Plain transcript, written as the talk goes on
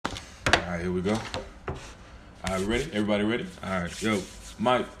All right, here we go. All right, ready? Everybody ready? All right, yo,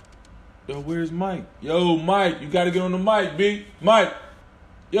 Mike. Yo, where's Mike? Yo, Mike, you got to get on the mic, B. Mike.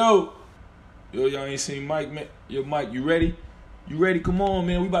 Yo, y'all ain't seen Mike, man. Yo, Mike, you ready? You ready? Come on,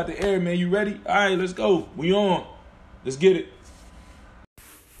 man. We about to air, man. You ready? All right, let's go. We on. Let's get it.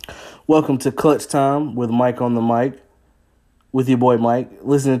 Welcome to Clutch Time with Mike on the mic, with your boy Mike,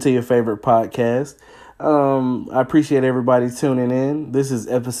 listening to your favorite podcast. I appreciate everybody tuning in. This is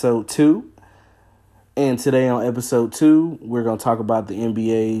episode 2. And today on episode 2, we're going to talk about the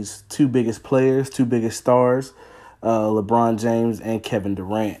NBA's two biggest players, two biggest stars, LeBron James and Kevin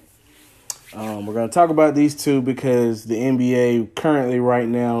Durant. We're going to talk about these two because the NBA currently right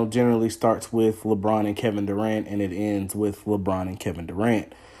now generally starts with LeBron and Kevin Durant, and it ends with LeBron and Kevin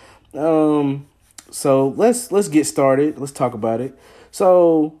Durant. So let's get started. Let's talk about it.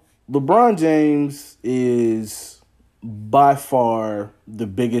 So LeBron James is by far the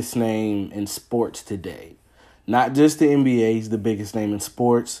biggest name in sports today. Not just the NBA, he's the biggest name in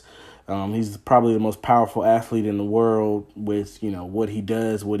sports. He's probably the most powerful athlete in the world with, what he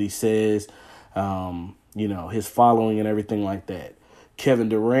does, what he says, his following and everything like that. Kevin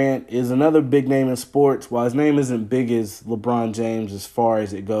Durant is another big name in sports. While his name isn't big as LeBron James as far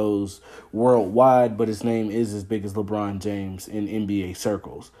as it goes worldwide, but his name is as big as LeBron James in NBA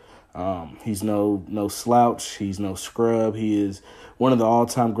circles. He's no slouch. He's no scrub. He is one of the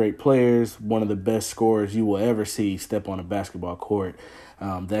all-time great players, one of the best scorers you will ever see step on a basketball court.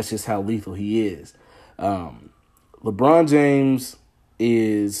 That's just how lethal he is. LeBron James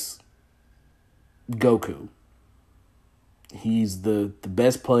is Goku. He's the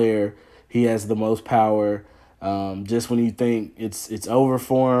best player. He has the most power. Just when you think it's over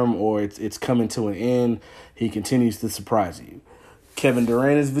for him or it's coming to an end, he continues to surprise you. Kevin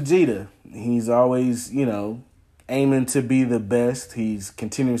Durant is Vegeta. He's always, aiming to be the best. He's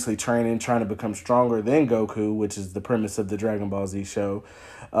continuously training, trying to become stronger than Goku, which is the premise of the Dragonball Z show.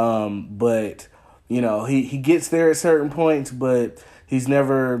 But he gets there at certain points, but he's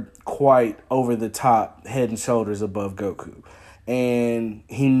never quite over the top, head and shoulders above Goku. And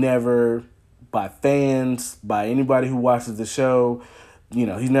he never, by fans, by anybody who watches the show,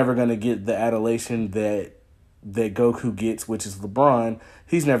 he's never going to get the adulation that Goku gets, which is LeBron.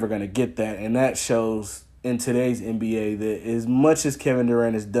 He's never going to get that. And that shows in today's NBA that as much as Kevin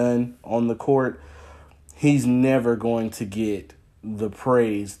Durant has done on the court, he's never going to get the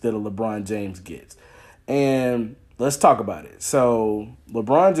praise that a LeBron James gets. And let's talk about it. So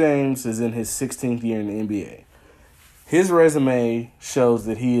LeBron James is in his 16th year in the NBA. His resume shows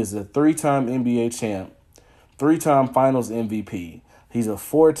that he is a 3-time NBA champ, 3-time Finals MVP. He's a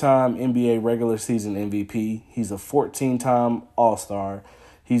 4-time NBA regular season MVP. He's a 14-time All-Star.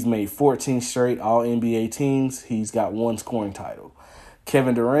 He's made 14 straight All-NBA teams. He's got 1 scoring title.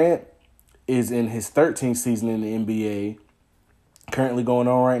 Kevin Durant is in his 13th season in the NBA, currently going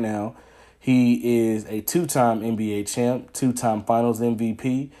on right now. He is a 2-time NBA champ, 2-time Finals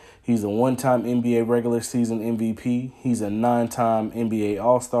MVP. He's a 1-time NBA regular season MVP. He's a 9-time NBA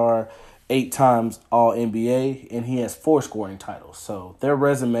All-Star, 8 times All-NBA, and he has 4 scoring titles. So their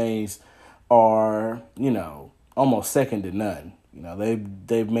resumes are, almost second to none.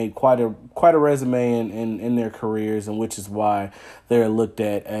 They've made quite a resume in their careers, and which is why they're looked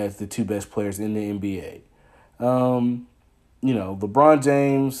at as the 2 best players in the NBA. LeBron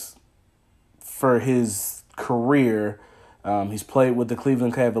James, for his career, he's played with the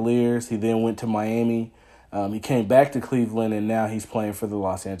Cleveland Cavaliers. He then went to Miami. He came back to Cleveland, and now he's playing for the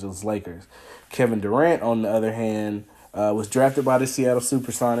Los Angeles Lakers. Kevin Durant, on the other hand, was drafted by the Seattle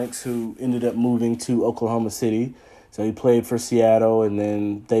Supersonics, who ended up moving to Oklahoma City. So he played for Seattle, and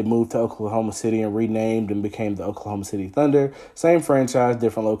then they moved to Oklahoma City and renamed and became the Oklahoma City Thunder. Same franchise,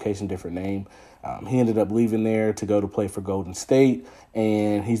 different location, different name. He ended up leaving there to go to play for Golden State,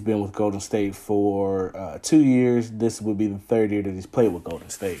 and he's been with Golden State for 2 years. This would be the 3rd year that he's played with Golden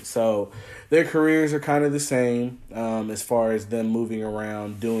State. So their careers are kind of the same as far as them moving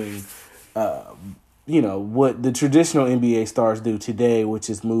around doing, what the traditional NBA stars do today, which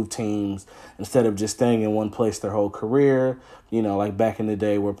is move teams instead of just staying in one place their whole career, like back in the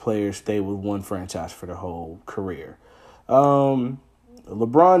day where players stay with one franchise for their whole career.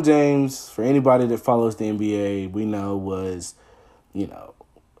 LeBron James, for anybody that follows the NBA, we know was,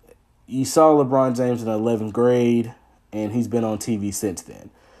 you saw LeBron James in 11th grade, and he's been on TV since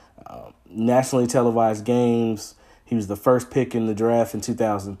then. Nationally televised games. He was the first pick in the draft in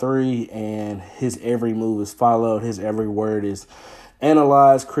 2003, and his every move is followed. His every word is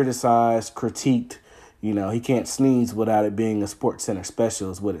analyzed, criticized, critiqued. He can't sneeze without it being a SportsCenter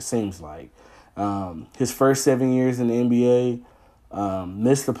special is what it seems like. His first 7 years in the NBA,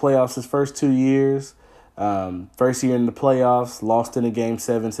 Missed the playoffs his first 2 years. First year in the playoffs, lost in a Game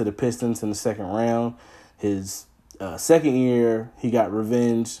 7 to the Pistons in the second round. His second year, he got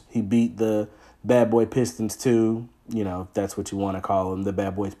revenge. He beat the Bad Boy Pistons 2. You know, if that's what you want to call them, the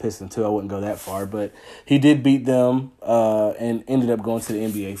Bad Boys Pistons 2. I wouldn't go that far, but he did beat them and ended up going to the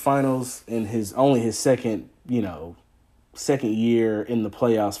NBA Finals in his second year in the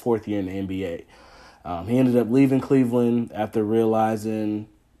playoffs, fourth year in the NBA. He ended up leaving Cleveland after realizing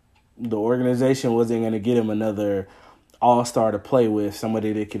the organization wasn't going to get him another all-star to play with,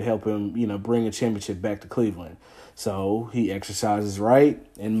 somebody that could help him, bring a championship back to Cleveland. So he exercised his right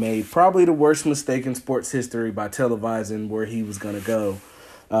and made probably the worst mistake in sports history by televising where he was going to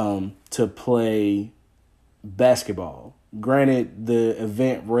go to play basketball. Granted, the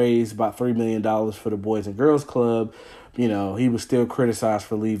event raised about $3 million for the Boys and Girls Club. He was still criticized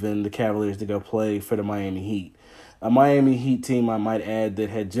for leaving the Cavaliers to go play for the Miami Heat. A Miami Heat team, I might add, that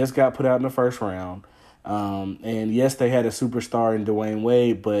had just got put out in the first round. And yes, they had a superstar in Dwayne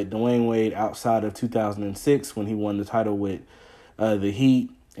Wade, but Dwayne Wade, outside of 2006 when he won the title with the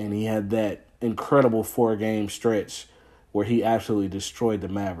Heat, and he had that incredible 4-game stretch where he absolutely destroyed the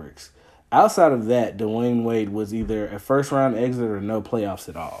Mavericks. Outside of that, Dwayne Wade was either a first-round exit or no playoffs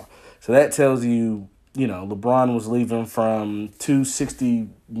at all. So that tells you, LeBron was leaving from 2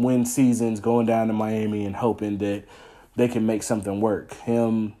 60-win seasons going down to Miami and hoping that they can make something work.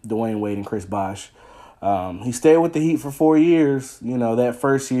 Him, Dwayne Wade, and Chris Bosh. He stayed with the Heat for 4 years. That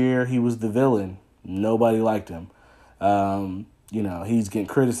first year, he was the villain. Nobody liked him. He's getting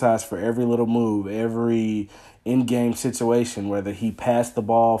criticized for every little move, every in-game situation, whether he passed the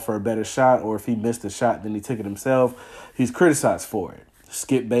ball for a better shot or if he missed a shot, then he took it himself. He's criticized for it.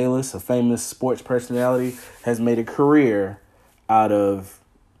 Skip Bayless, a famous sports personality, has made a career out of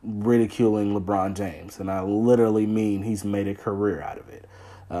ridiculing LeBron James. And I literally mean he's made a career out of it.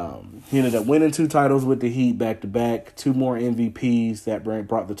 He ended up winning 2 titles with the Heat back-to-back, 2 more MVPs. That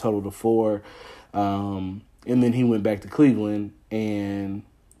brought the total to 4. And then he went back to Cleveland. And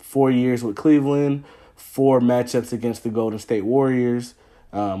 4 years with Cleveland, 4 matchups against the Golden State Warriors,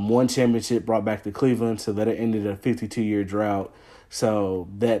 1 championship brought back to Cleveland, so that it ended a 52-year drought. So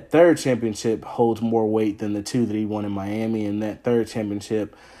that 3rd championship holds more weight than the 2 that he won in Miami. And that 3rd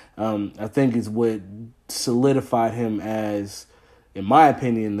championship, I think, is what solidified him as, in my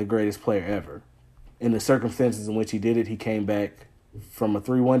opinion, the greatest player ever. In the circumstances in which he did it, he came back from a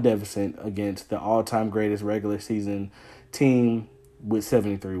 3-1 deficit against the all-time greatest regular season team with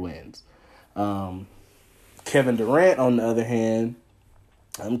 73 wins. Kevin Durant, on the other hand,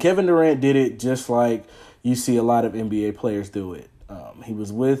 Kevin Durant did it just like you see a lot of NBA players do it. He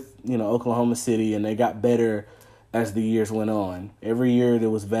was with, Oklahoma City, and they got better as the years went on. Every year there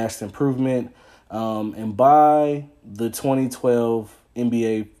was vast improvement. And by the 2012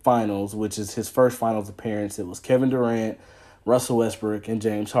 NBA Finals, which is his first Finals appearance, it was Kevin Durant, Russell Westbrook, and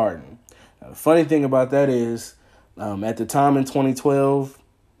James Harden. Now, the funny thing about that is, at the time in 2012,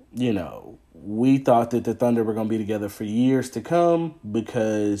 we thought that the Thunder were going to be together for years to come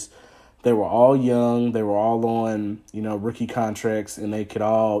because they were all young, they were all on, rookie contracts, and they could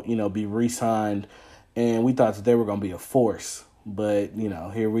all, be re-signed. And we thought that they were going to be a force. But,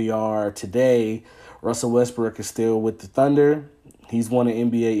 here we are today. Russell Westbrook is still with the Thunder. He's won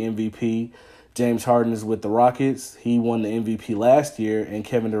an NBA MVP. James Harden is with the Rockets. He won the MVP last year, and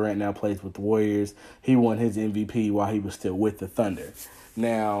Kevin Durant now plays with the Warriors. He won his MVP while he was still with the Thunder.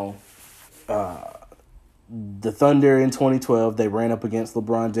 Now, the Thunder in 2012, they ran up against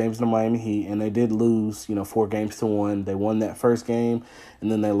LeBron James and the Miami Heat, and they did lose, 4-1. They won that first game,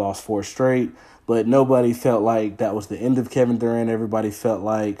 and then they lost 4 straight. But nobody felt like that was the end of Kevin Durant. Everybody felt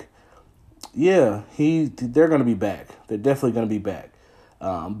like, yeah, they're going to be back. They're definitely going to be back.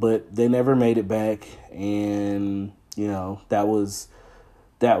 But they never made it back, and that was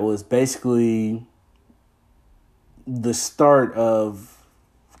basically the start of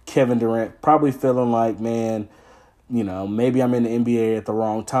Kevin Durant probably feeling like, man, maybe I'm in the NBA at the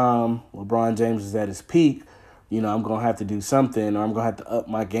wrong time. LeBron James is at his peak. I'm going to have to do something, or I'm going to have to up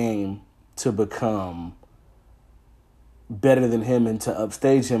my game to become better than him and to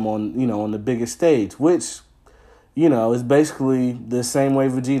upstage him on the biggest stage, which, is basically the same way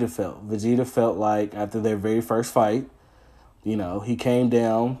Vegeta felt. Vegeta felt like after their very first fight, he came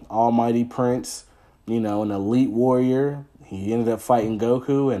down, almighty prince, an elite warrior. He ended up fighting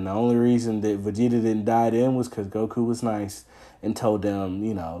Goku, and the only reason that Vegeta didn't die then was because Goku was nice and told them,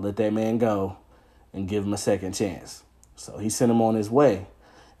 let that man go and give him a second chance. So he sent him on his way.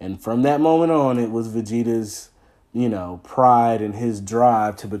 And from that moment on, it was Vegeta's, pride and his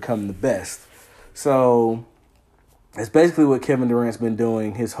drive to become the best. So It's basically what Kevin Durant's been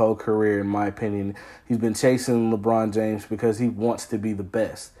doing his whole career, in my opinion. He's been chasing LeBron James because he wants to be the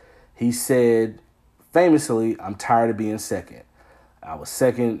best. He said, famously, I'm tired of being second. I was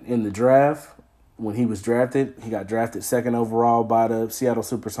second in the draft when he was drafted. He got drafted second overall by the Seattle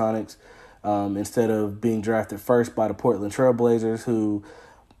Supersonics instead of being drafted first by the Portland Trail Blazers, who,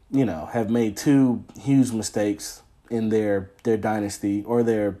 have made two huge mistakes in their dynasty or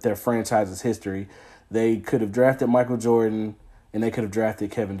their franchise's history. They could have drafted Michael Jordan and they could have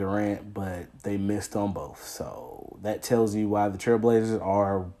drafted Kevin Durant, but they missed on both. So that tells you why the Trailblazers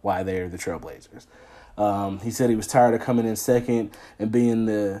are why they're the Trailblazers. He said he was tired of coming in second and being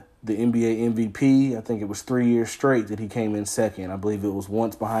the NBA MVP. I think it was 3 years straight that he came in second. I believe it was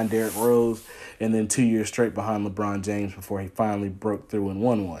once behind Derrick Rose and then 2 years straight behind LeBron James before he finally broke through and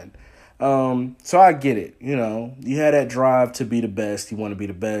won one. So I get it. You had that drive to be the best. You want to be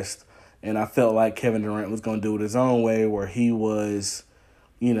the best. And I felt like Kevin Durant was going to do it his own way, where he was,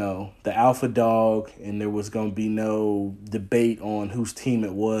 the alpha dog, and there was going to be no debate on whose team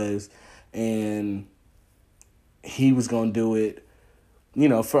it was. And he was going to do it,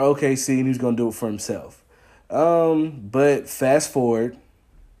 for OKC, and he was going to do it for himself. But fast forward,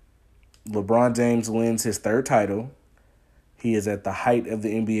 LeBron James wins his third title. He is at the height of the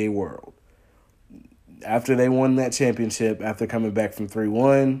NBA world. After they won that championship, after coming back from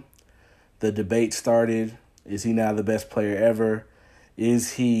 3-1, the debate started. Is he now the best player ever?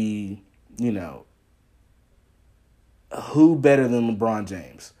 Is he, who better than LeBron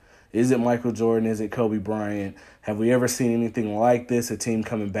James? Is it Michael Jordan? Is it Kobe Bryant? Have we ever seen anything like this? A team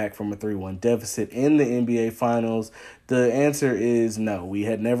coming back from a 3-1 deficit in the NBA Finals? The answer is no. We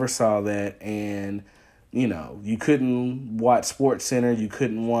had never saw that. And, you couldn't watch SportsCenter. You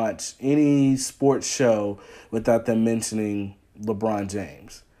couldn't watch any sports show without them mentioning LeBron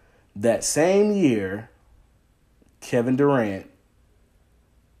James. That same year, Kevin Durant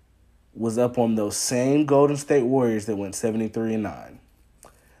was up on those same Golden State Warriors that went 73-9.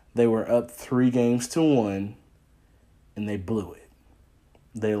 They were up 3-1, and they blew it.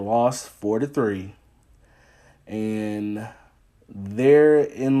 They lost 4-3, and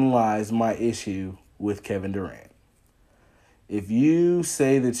therein lies my issue with Kevin Durant. If you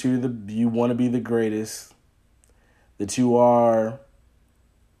say that you want to be the greatest, that you are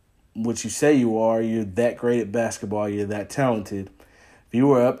what you say you are, you're that great at basketball, you're that talented. If you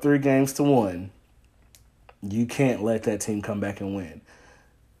were up 3-1, you can't let that team come back and win.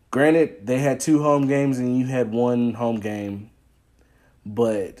 Granted, they had 2 home games and you had 1 home game,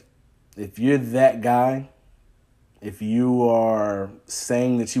 but if you're that guy, if you are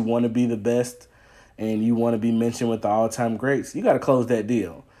saying that you want to be the best and you want to be mentioned with the all-time greats, you got to close that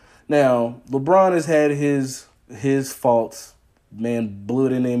deal. Now, LeBron has had his faults. Man blew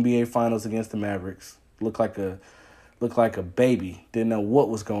it in the NBA Finals against the Mavericks. Looked like a baby. Didn't know what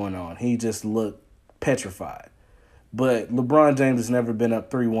was going on. He just looked petrified. But LeBron James has never been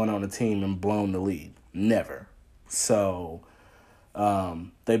up 3-1 on a team and blown the lead. Never. So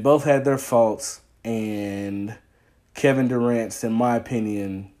they both had their faults, and Kevin Durant's, in my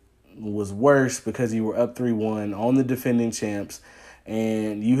opinion, was worse because you were up 3-1 on the defending champs,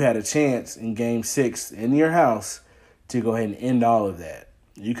 and you had a chance in Game 6 in your house to go ahead and end all of that.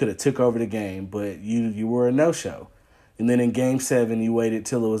 You could have took over the game, but you were a no-show. And then in Game 7, you waited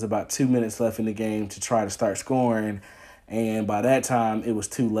till it was about 2 minutes left in the game to try to start scoring, and by that time, it was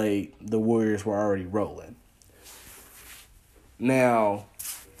too late. The Warriors were already rolling. Now,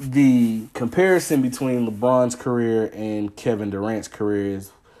 the comparison between LeBron's career and Kevin Durant's career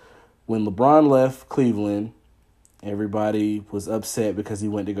is when LeBron left Cleveland, everybody was upset because he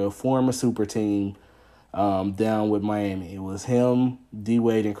went to go form a super team down with Miami. It was him,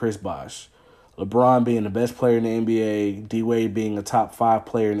 D-Wade, and Chris Bosh. LeBron being the best player in the NBA, D-Wade being a top 5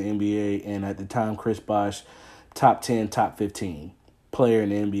 player in the NBA, and at the time, Chris Bosh, top 10, top 15 player in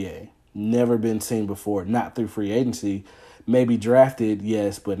the NBA. Never been seen before, not through free agency. Maybe drafted,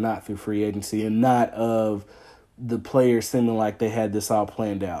 yes, but not through free agency, and not of the players seeming like they had this all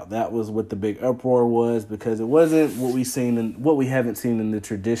planned out. That was what the big uproar was, because it wasn't what we haven't seen in the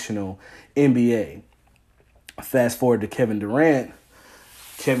traditional NBA. Fast forward to Kevin Durant.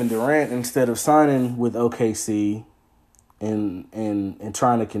 Kevin Durant, instead of signing with OKC and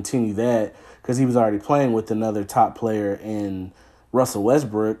trying to continue that, because he was already playing with another top player in Russell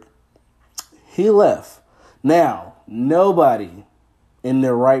Westbrook, he left. Now, nobody in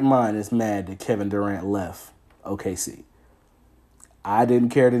their right mind is mad that Kevin Durant left OKC. I didn't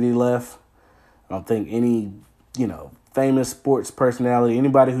care that he left. I don't think any, famous sports personality,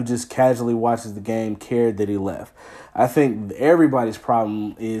 anybody who just casually watches the game cared that he left. I think everybody's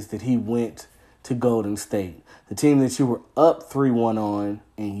problem is that he went to Golden State, the team that you were up 3-1 on,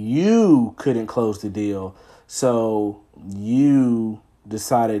 and you couldn't close the deal, so you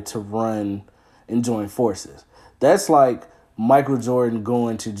decided to run and join forces. That's like Michael Jordan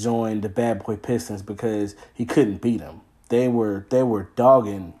going to join the Bad Boy Pistons because he couldn't beat them. They were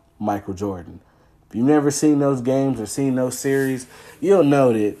dogging Michael Jordan. If you've never seen those games or seen those series, you'll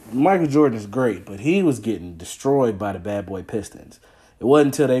know that Michael Jordan is great, but he was getting destroyed by the Bad Boy Pistons. It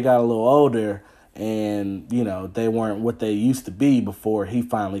wasn't until they got a little older and, they weren't what they used to be before he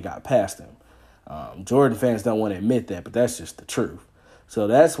finally got past them. Jordan fans don't want to admit that, but that's just the truth. So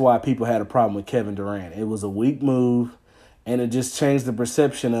that's why people had a problem with Kevin Durant. It was a weak move, and it just changed the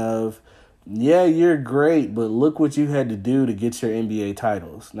perception of, yeah, you're great, but look what you had to do to get your NBA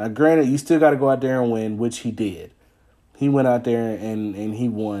titles. Now, granted, you still got to go out there and win, which he did. He went out there and he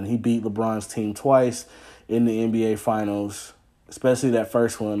won. He beat LeBron's team twice in the NBA Finals, especially that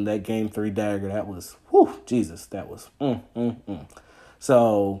first one, that Game 3 dagger. That was, Jesus, that was,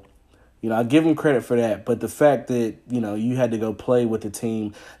 So, I give him credit for that. But the fact that, you had to go play with a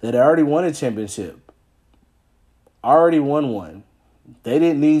team that already won a championship, already won one. They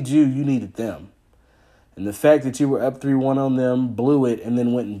didn't need you. You needed them. And the fact that you were up 3-1 on them, blew it, and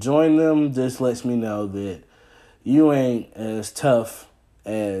then went and joined them just lets me know that you ain't as tough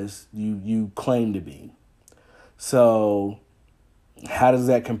as you claim to be. So how does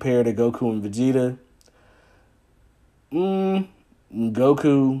that compare to Goku and Vegeta?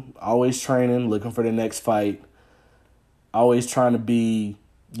 Goku, always training, looking for the next fight. Always trying to be,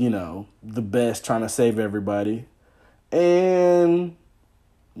 the best, trying to save everybody. And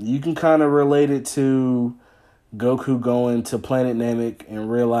you can kind of relate it to Goku going to Planet Namek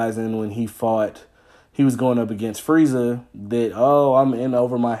and realizing when he fought, he was going up against Frieza, that, I'm in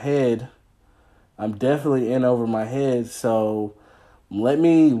over my head. I'm definitely in over my head, so let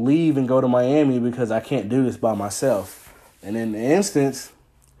me leave and go to Miami because I can't do this by myself. And in the instance,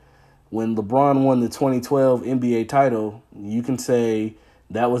 when LeBron won the 2012 NBA title, you can say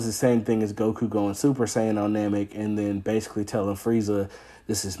that was the same thing as Goku going Super Saiyan on Namek and then basically telling Frieza,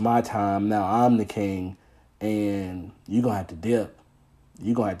 this is my time, now I'm the king, and you're going to have to dip.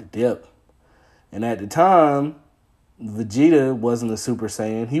 You're going to have to dip. And at the time, Vegeta wasn't a Super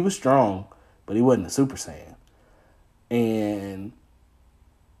Saiyan. He was strong, but he wasn't a Super Saiyan. And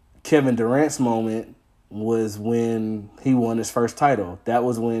Kevin Durant's moment was when he won his first title. That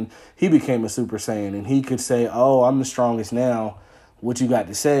was when he became a Super Saiyan, and he could say, I'm the strongest now. What you got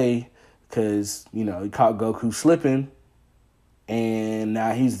to say? Because, he caught Goku slipping, and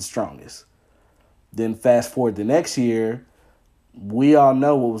now he's the strongest. Then fast forward the next year, we all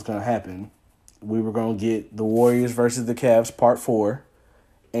know what was going to happen. We were going to get the Warriors versus the Cavs, Part 4,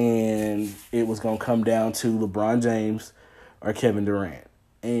 and it was going to come down to LeBron James or Kevin Durant.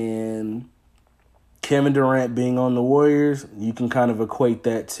 And Kevin Durant being on the Warriors, you can kind of equate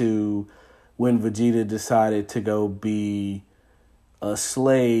that to when Vegeta decided to go be a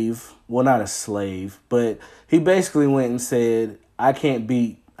slave. Well, not a slave, but he basically went and said, I can't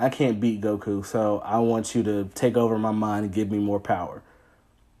beat Goku, so I want you to take over my mind and give me more power.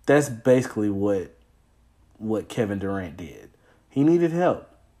 That's basically what Kevin Durant did. He needed help.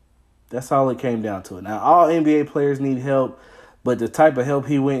 That's all it came down to. Now, all NBA players need help, but the type of help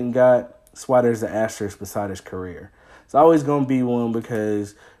he went and got, that's why there's an asterisk beside his career. It's always going to be one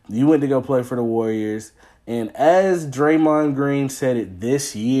because you went to go play for the Warriors, and as Draymond Green said it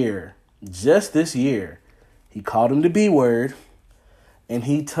this year, just this year, he called him the B word, and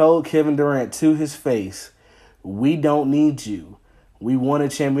he told Kevin Durant to his face, we don't need you. We won a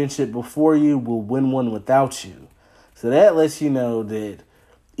championship before you. We'll win one without you. So that lets you know that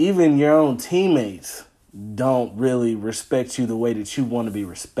even your own teammates don't really respect you the way that you want to be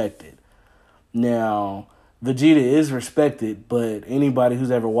respected. Now, Vegeta is respected, but anybody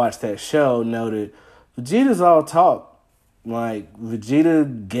who's ever watched that show know that Vegeta's all talk. Like,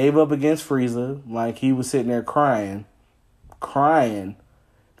 Vegeta gave up against Frieza. Like, he was sitting there crying,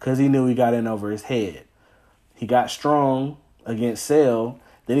 because he knew he got in over his head. He got strong against Cell.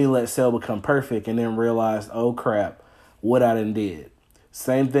 Then he let Cell become perfect and then realized, oh, crap, what I done did.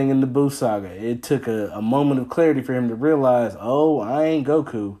 Same thing in the Buu Saga. It took a moment of clarity for him to realize, I ain't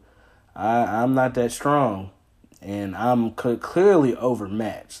Goku. I'm not that strong. And I'm clearly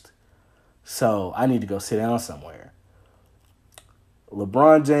overmatched. So I need to go sit down somewhere.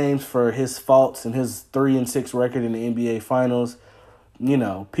 LeBron James, for his faults and his 3-6 record in the NBA Finals,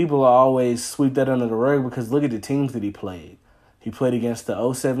 people always sweep that under the rug because look at the teams that he played. He played against the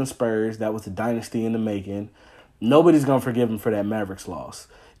 2007 Spurs. That was a dynasty in the making. Nobody's going to forgive him for that Mavericks loss.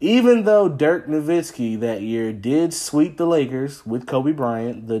 Even though Dirk Nowitzki that year did sweep the Lakers with Kobe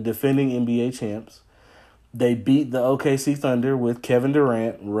Bryant, the defending NBA champs, they beat the OKC Thunder with Kevin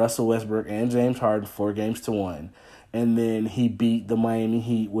Durant, Russell Westbrook, and James Harden 4-1. And then he beat the Miami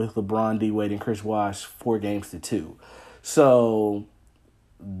Heat with LeBron, D. Wade, and Chris Bosh 4-2. So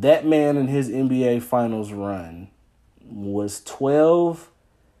that man in his NBA Finals run was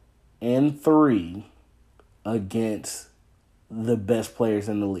 12-3 against the best players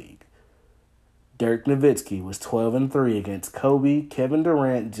in the league. Dirk Nowitzki was 12-3 against Kobe, Kevin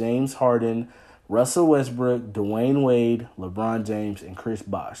Durant, James Harden, Russell Westbrook, Dwayne Wade, LeBron James, and Chris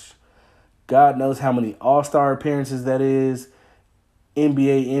Bosh. God knows how many All-Star appearances that is,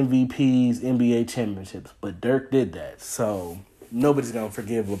 NBA MVPs, NBA championships. But Dirk did that, so nobody's going to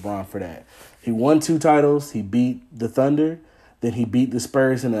forgive LeBron for that. He won 2 titles. He beat the Thunder. Then he beat the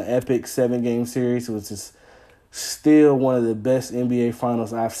Spurs in an epic 7-game series, which is still one of the best NBA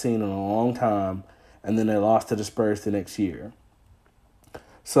finals I've seen in a long time. And then they lost to the Spurs the next year.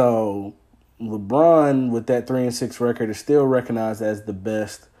 So LeBron, with that 3-6 record, is still recognized as the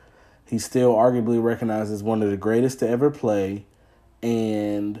best. He's still arguably recognized as one of the greatest to ever play.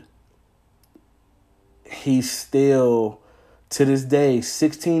 And he's still, to this day,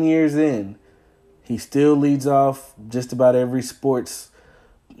 16 years in, he still leads off just about every sports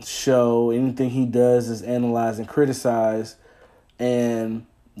show. Anything he does is analyzed and criticized. And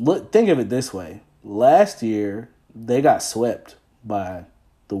look, think of it this way. Last year, they got swept by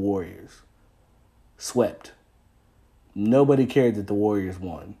the Warriors. Swept. Nobody cared that the Warriors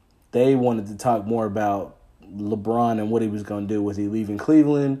won. They wanted to talk more about LeBron and what he was going to do. Was he leaving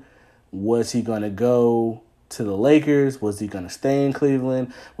Cleveland? Was he going to go to the Lakers? Was he going to stay in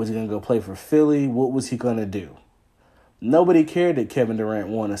Cleveland? Was he going to go play for Philly? What was he going to do? Nobody cared that Kevin Durant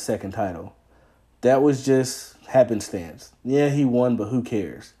won a second title. That was just happenstance. Yeah, he won, but who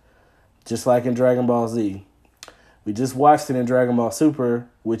cares? Just like in Dragon Ball Z. We just watched it in Dragon Ball Super,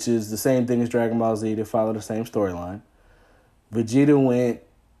 which is the same thing as Dragon Ball Z. They follow the same storyline. Vegeta went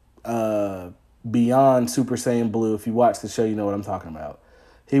beyond Super Saiyan Blue. If you watch the show, you know what I'm talking about.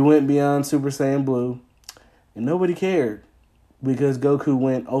 He went beyond Super Saiyan Blue, and nobody cared because Goku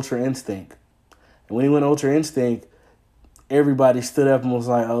went Ultra Instinct. And when he went Ultra Instinct, everybody stood up and was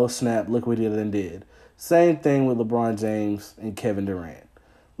like, oh, snap, look what he did. Same thing with LeBron James and Kevin Durant.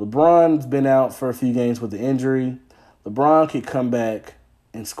 LeBron's been out for a few games with the injury. LeBron could come back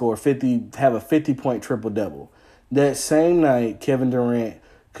and score 50, have a 50-point triple-double. That same night, Kevin Durant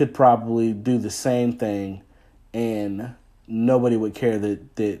could probably do the same thing, and nobody would care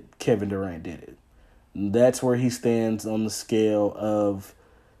that Kevin Durant did it. And that's where he stands on the scale of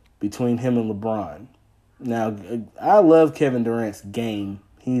between him and LeBron. Now, I love Kevin Durant's game.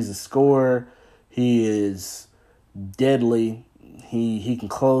 He's a scorer. He is deadly. He can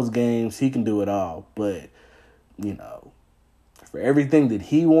close games. He can do it all. But, you know, for everything that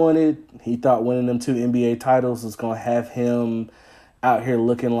he wanted, he thought winning them 2 NBA titles was going to have him out here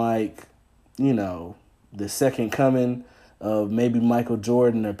looking like, you know, the second coming of maybe Michael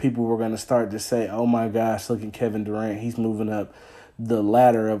Jordan, or people were going to start to say, oh my gosh, look at Kevin Durant. He's moving up the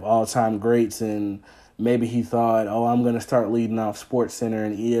ladder of all-time greats. And maybe he thought, oh, I'm going to start leading off SportsCenter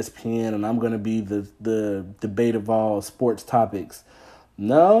and ESPN, and I'm going to be the debate of all sports topics.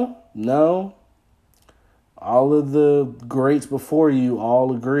 No. All of the greats before you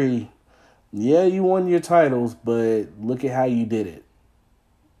all agree, yeah, you won your titles, but look at how you did it.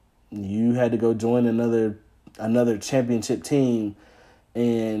 You had to go join another championship team,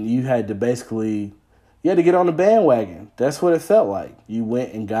 and you had to get on the bandwagon. That's what it felt like. You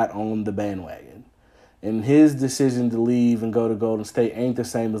went and got on the bandwagon. And his decision to leave and go to Golden State ain't the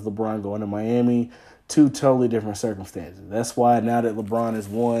same as LeBron going to Miami. 2 totally different circumstances. That's why now that LeBron has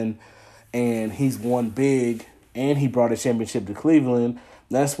won, and he's won big, and he brought a championship to Cleveland,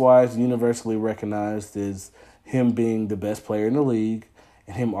 that's why it's universally recognized as him being the best player in the league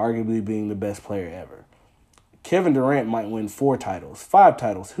and him arguably being the best player ever. Kevin Durant might win 4 titles, 5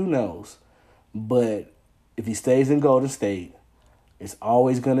 titles, who knows? But if he stays in Golden State, it's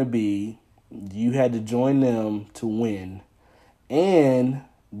always going to be you had to join them to win. And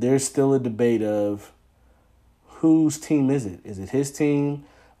there's still a debate of whose team is it? Is it his team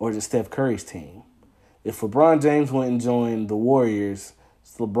or is it Steph Curry's team? If LeBron James went and joined the Warriors,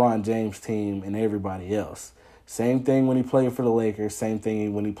 it's LeBron James' team and everybody else. Same thing when he played for the Lakers. Same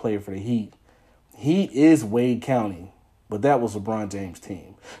thing when he played for the Heat. Heat is Wade County, but that was LeBron James'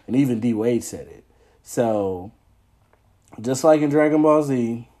 team. And even D. Wade said it. So, just like in Dragon Ball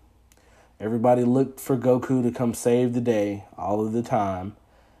Z, everybody looked for Goku to come save the day all of the time.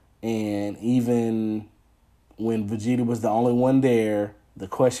 And even when Vegeta was the only one there, The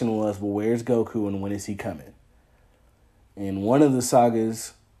question was, well, where's Goku and when is he coming? In one of the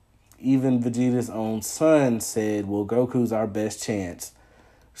sagas, even Vegeta's own son said, well, Goku's our best chance,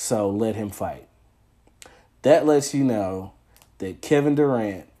 so let him fight. That lets you know that Kevin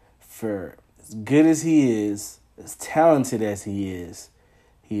Durant, for as good as he is, as talented as he is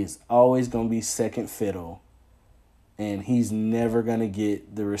always going to be second fiddle. And he's never going to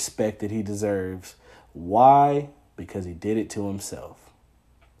get the respect that he deserves. Why? Because he did it to himself.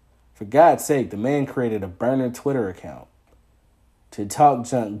 For God's sake, the man created a burner Twitter account to talk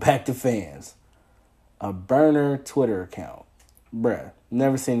junk back to fans. A burner Twitter account. Bruh,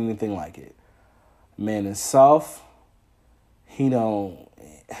 never seen anything like it. Man is soft. I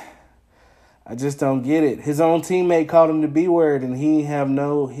just don't get it. His own teammate called him the B word and he ain't have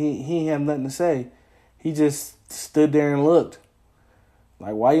nothing to say. He just stood there and looked.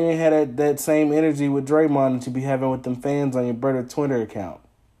 Like, why you ain't had that same energy with Draymond that you be having with them fans on your brother Twitter account?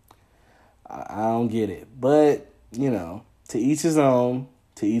 I don't get it. But, to each his own.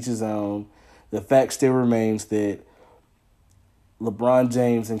 The fact still remains that LeBron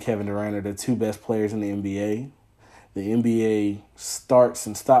James and Kevin Durant are the two best players in the NBA. The NBA starts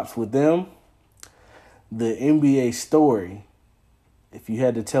and stops with them. The NBA story, if you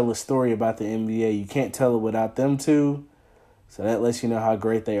had to tell a story about the NBA, you can't tell it without them two. So that lets you know how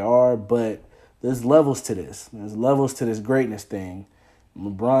great they are. But there's levels to this. There's levels to this greatness thing.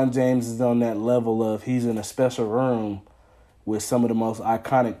 LeBron James is on that level of he's in a special room with some of the most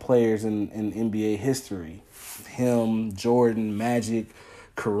iconic players in NBA history. Him, Jordan, Magic,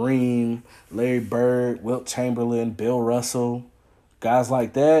 Kareem, Larry Bird, Wilt Chamberlain, Bill Russell, guys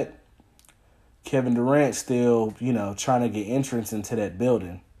like that. Kevin Durant still, trying to get entrance into that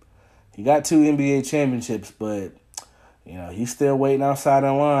building. He got 2 NBA championships, but, he's still waiting outside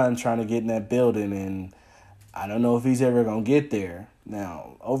in line trying to get in that building, and I don't know if he's ever going to get there.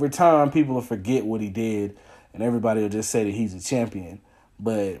 Now, over time, people will forget what he did, and everybody will just say that he's a champion.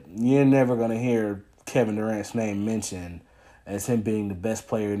 But you're never going to hear Kevin Durant's name mentioned as him being the best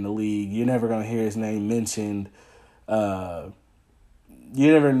player in the league. You're never going to hear his name mentioned.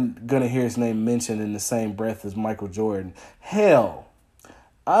 You're never going to hear his name mentioned in the same breath as Michael Jordan. Hell,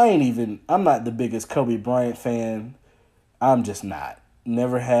 I'm not the biggest Kobe Bryant fan. I'm just not.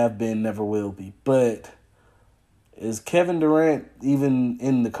 Never have been, never will be. But is Kevin Durant even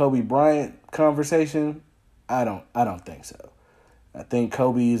in the Kobe Bryant conversation? I don't think so. I think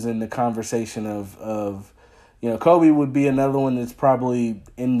Kobe is in the conversation of Kobe would be another one that's probably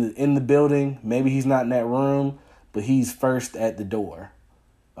in the building. Maybe he's not in that room, but he's first at the door.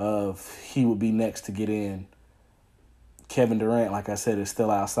 He would be next to get in. Kevin Durant, like I said, is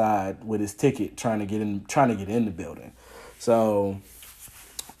still outside with his ticket trying to get in the building. So,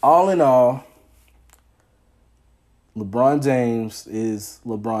 all in all, LeBron James is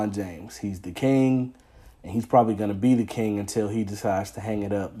LeBron James. He's the king, and he's probably going to be the king until he decides to hang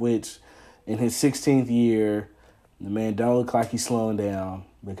it up, which in his 16th year, the man don't look like he's slowing down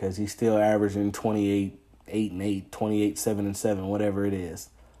because he's still averaging 28, 8-8, 28, 7-7, whatever it is.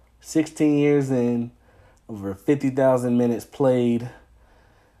 16 years in, over 50,000 minutes played.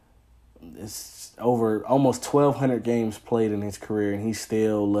 It's over almost 1,200 games played in his career, and he's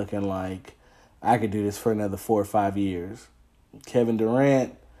still looking like I could do this for another 4 or 5 years. Kevin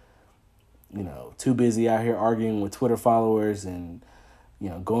Durant, too busy out here arguing with Twitter followers and,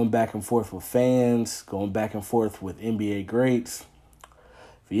 going back and forth with fans, going back and forth with NBA greats.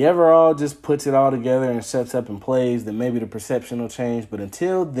 If he ever all just puts it all together and sets up and plays, then maybe the perception will change. But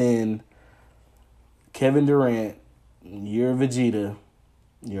until then, Kevin Durant, you're Vegeta.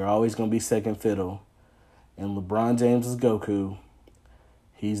 You're always going to be second fiddle. And LeBron James is Goku.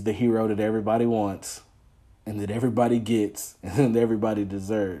 He's the hero that everybody wants and that everybody gets and that everybody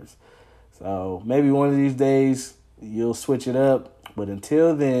deserves. So maybe one of these days you'll switch it up. But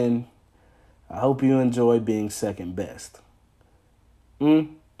until then, I hope you enjoy being second best.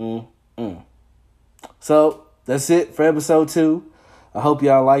 So that's it for episode 2. I hope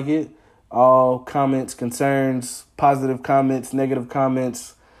y'all like it. All comments, concerns, positive comments, negative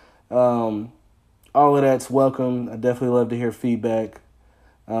comments, all of that's welcome. I definitely love to hear feedback.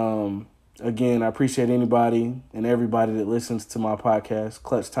 Again, I appreciate anybody and everybody that listens to my podcast,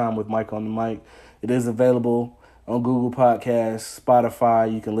 Clutch Time with Mike on the Mic. It is available on Google Podcasts,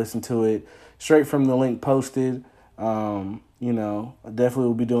 Spotify. You can listen to it straight from the link posted. I definitely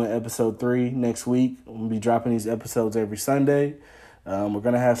will be doing episode 3 next week. We'll be dropping these episodes every Sunday. We're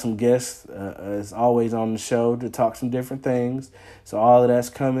going to have some guests, as always, on the show to talk some different things. So all of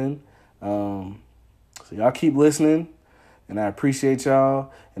that's coming. So y'all keep listening, and I appreciate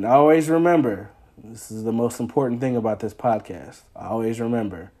y'all. And always remember, This is the most important thing about this podcast. I always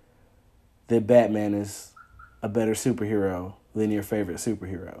remember that Batman is a better superhero than your favorite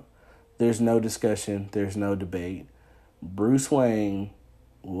superhero. There's no discussion. There's no debate. Bruce Wayne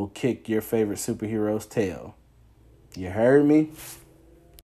will kick your favorite superhero's tail. You heard me?